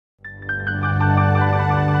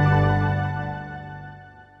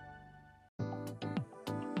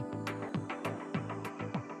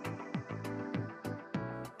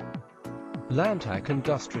Lantech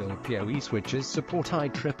industrial PoE switches support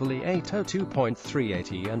IEEE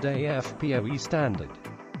 802.380 and AF PoE standard,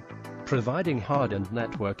 providing hardened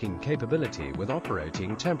networking capability with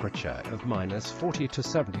operating temperature of -40 to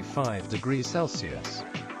 75 degrees Celsius.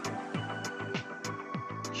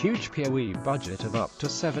 Huge PoE budget of up to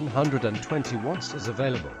 720 watts is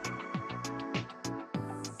available.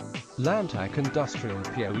 Lantech industrial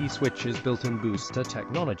PoE switches built-in booster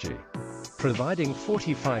technology, providing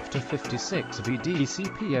 45 to 56 VDC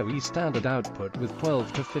PoE standard output with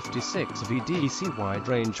 12 to 56 VDC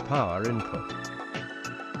wide-range power input.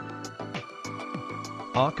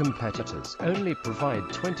 Our competitors only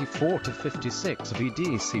provide 24 to 56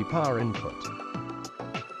 VDC power input.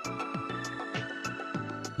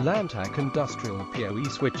 Lantech industrial PoE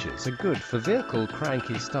switches are good for vehicle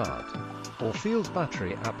cranky start or field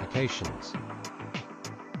battery applications.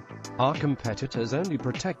 Our competitors only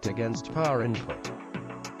protect against power input.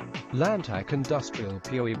 Lantech industrial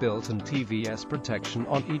PoE built-in TVS protection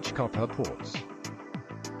on each copper ports.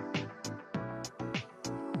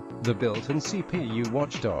 The built-in CPU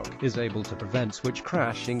watchdog is able to prevent switch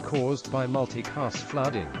crashing caused by multicast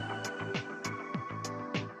flooding.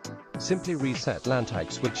 Simply reset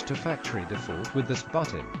Lantech switch to factory default with this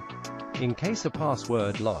button, in case a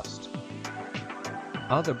password lost.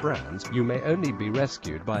 Other brands, you may only be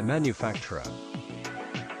rescued by manufacturer.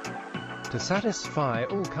 To satisfy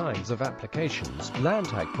all kinds of applications,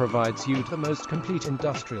 Lantech provides you the most complete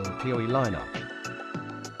industrial PoE lineup,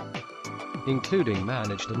 including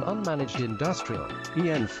managed and unmanaged industrial,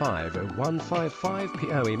 EN50155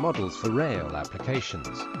 PoE models for rail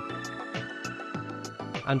applications,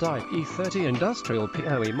 and IP30 industrial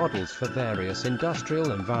PoE models for various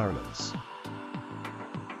industrial environments.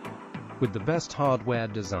 With the best hardware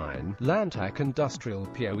design, Lantech industrial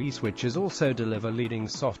PoE switches also deliver leading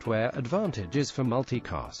software advantages for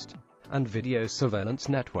multicast and video surveillance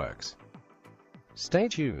networks. Stay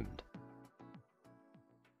tuned.